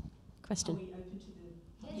 sorry. Question. Are we open to the...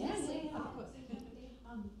 Yes. Of course.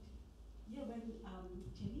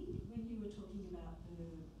 Jenny, when you were talking about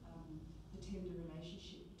the tender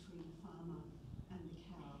relationship between the farmer and the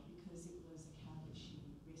cow, because it was a cow that she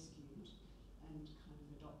rescued and kind of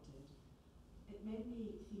adopted, it made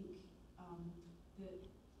me think that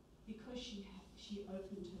because she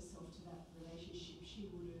opened herself to that relationship, she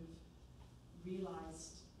would have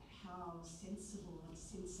realised how sensible and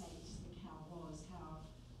sensate the cow was,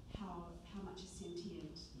 how much a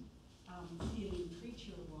sentient feeling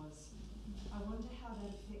creature it was. I wonder how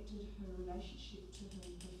that affected her relationship to her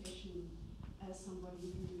profession as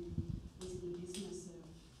somebody who was in the business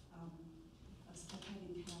of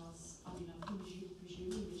having cows. I mean, I'm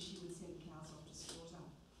presuming that she would send cows off to slaughter.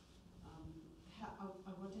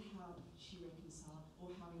 I wonder how she reconciled, or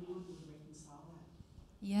how anyone would reconcile that.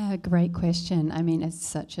 Yeah, great question. I mean, it's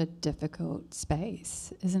such a difficult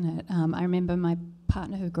space, isn't it? I remember my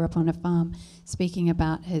partner who grew up on a farm speaking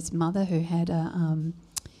about his mother who had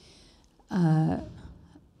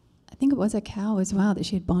I think it was a cow as well that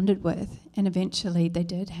she had bonded with, and eventually they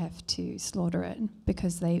did have to slaughter it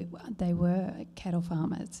because they were cattle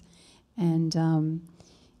farmers, and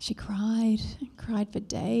she cried for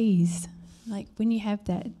days. Like when you have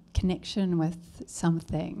that connection with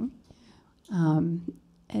something,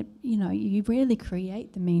 you really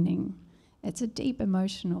create the meaning. It's a deep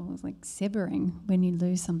emotional severing when you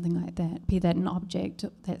lose something like that, be that an object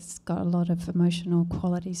that's got a lot of emotional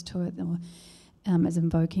qualities to it, or as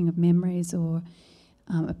invoking of memories, or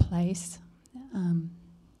a place.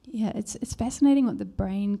 It's fascinating what the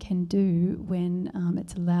brain can do when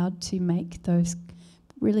it's allowed to make those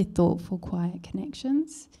really thoughtful, quiet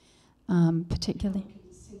connections, particularly. You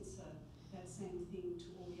can censor that same thing to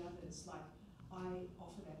all the others, like I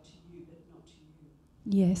offer that to you but not to you.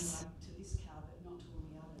 Yes. Like to this cow but not to all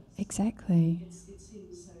the others. Exactly. It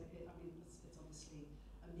seems so, it's obviously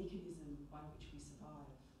a mechanism by which we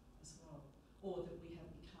survive as well, or that we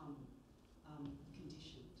have become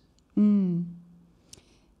conditioned.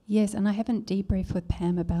 Yes, and I haven't debriefed with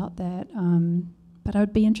Pam about that, but I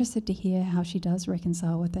would be interested to hear how she does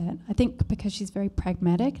reconcile with that. I think because she's very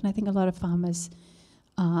pragmatic, and I think a lot of farmers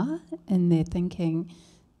are in their thinking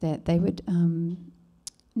that they would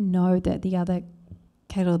know that the other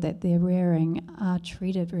cattle that they're rearing are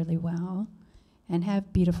treated really well and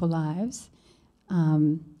have beautiful lives, at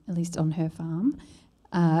least on her farm.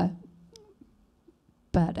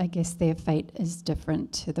 But I guess their fate is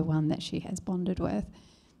different to the one that she has bonded with.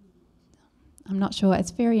 I'm not sure.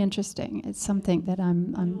 It's very interesting. It's something that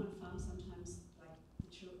I'm on a farm sometimes, like the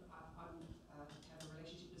children, I have a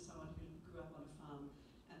relationship with someone who grew up on a farm,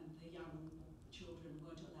 and the young children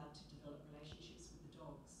weren't allowed to develop relationships with the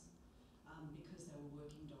dogs because they were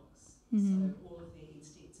working dogs. So all of their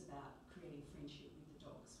instincts about creating friendship with the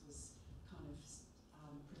dogs was kind of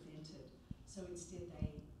prevented. So instead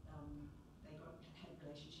they had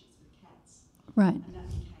relationships with cats. right. And that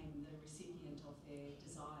became the recipient of their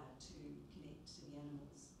desire to connect to the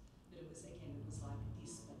animals. But it was like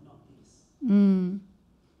this but not this.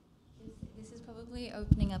 This is probably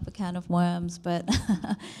opening up a can of worms, but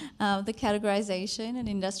the categorization and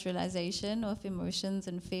industrialization of emotions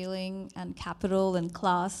and feeling and capital and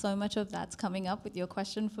class, so much of that's coming up with your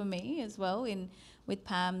question for me as well, with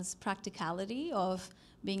Pam's practicality of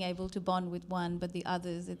being able to bond with one, but the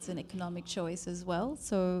others, it's an economic choice as well.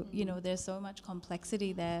 So, there's so much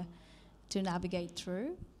complexity there to navigate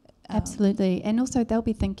through. Absolutely. And also they'll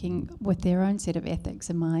be thinking with their own set of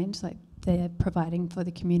ethics in mind, like they're providing for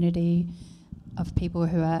the community of people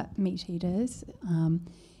who are meat eaters,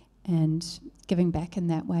 and giving back in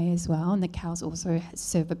that way as well. And the cows also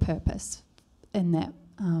serve a purpose in that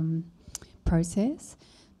process.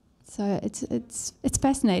 So it's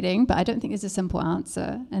fascinating, but I don't think there's a simple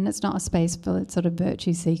answer, and it's not a space for sort of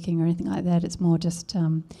virtue seeking or anything like that. It's more just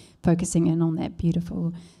focusing in on that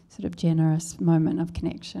beautiful sort of generous moment of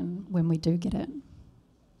connection when we do get it.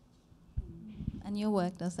 And your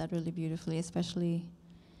work does that really beautifully, especially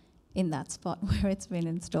in that spot where it's been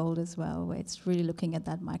installed as well, where it's really looking at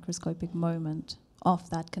that microscopic moment of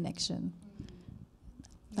that connection.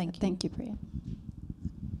 Thank you. Thank you, Priya.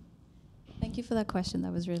 Thank you for that question.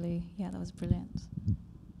 That was really, that was brilliant.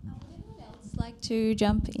 Would anyone else like to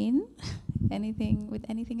jump in? Anything with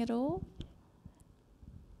anything at all?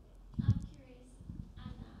 I'm curious,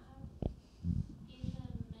 Anna, in the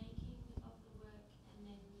making of the work and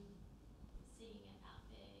then seeing it out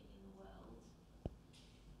there in the world,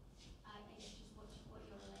 I guess just what your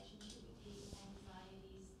relationship with the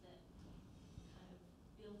anxieties that kind of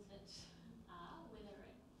built it are,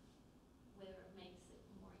 whether it makes it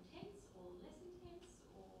more intense or less intense,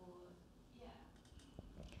 or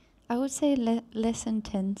I would say less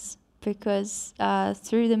intense, because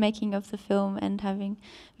through the making of the film and having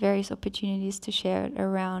various opportunities to share it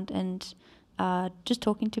around and just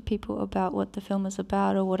talking to people about what the film is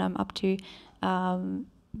about or what I'm up to,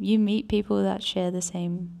 you meet people that share the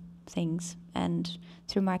same things. And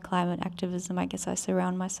through my climate activism, I guess I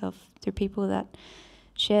surround myself through people that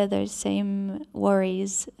share those same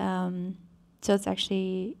worries. So it's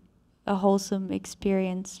actually a wholesome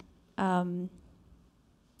experience,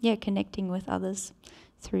 connecting with others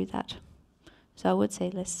through that. So I would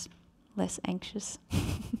say less anxious.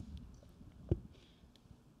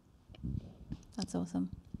 That's awesome.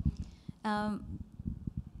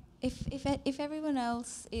 If everyone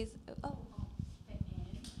else is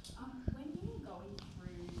when you were going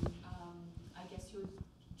through, I guess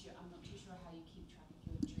I'm not too sure how you keep track of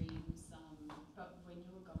your dreams, but when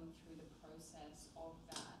you were going through the process of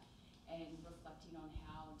that and reflecting on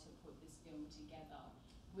how to put this film together,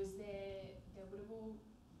 was there would have all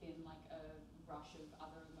been like a rush of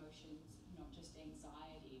other emotions, not just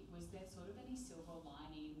anxiety. Was there sort of any silver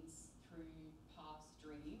linings through past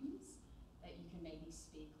dreams that you can maybe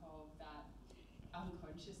speak of that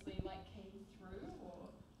unconsciously like came through,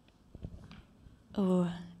 or?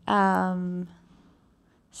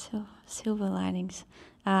 Silver linings.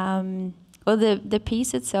 Well, the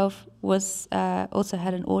piece itself was also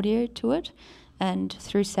had an audio to it, and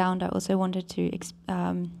through sound I also wanted to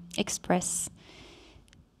express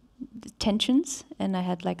the tensions, and I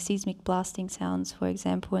had like seismic blasting sounds, for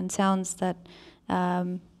example, and sounds that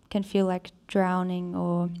can feel like drowning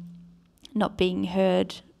or not being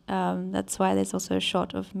heard. That's why there's also a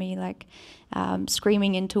shot of me like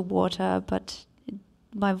screaming into water, but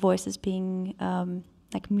my voice is being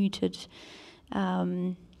like muted.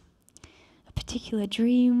 A particular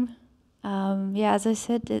dream, as I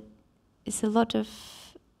said, it's a lot of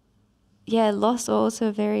loss, or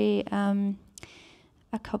also very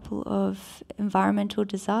a couple of environmental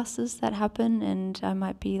disasters that happen, and I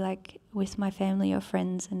might be like with my family or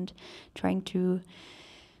friends and trying to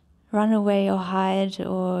run away or hide,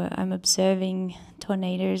 or I'm observing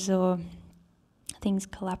tornadoes or things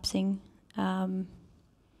collapsing.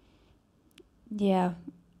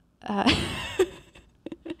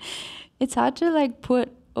 It's hard to like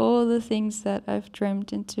put all the things that I've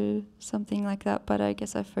dreamt into something like that, but I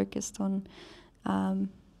guess I focused on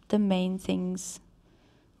the main things,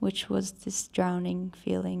 which was this drowning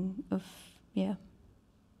feeling of,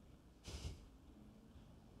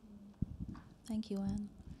 Thank you, Anne.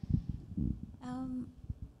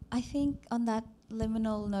 I think on that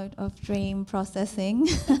liminal note of dream processing,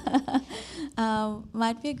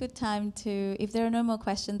 might be a good time to, if there are no more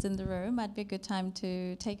questions in the room, might be a good time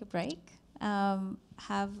to take a break.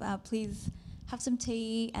 Please have some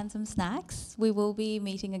tea and some snacks. We will be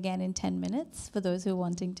meeting again in 10 minutes for those who are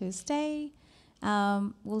wanting to stay.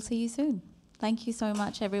 We'll see you soon. Thank you so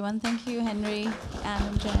much, everyone. Thank you, Henry, Anne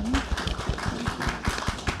and Jen.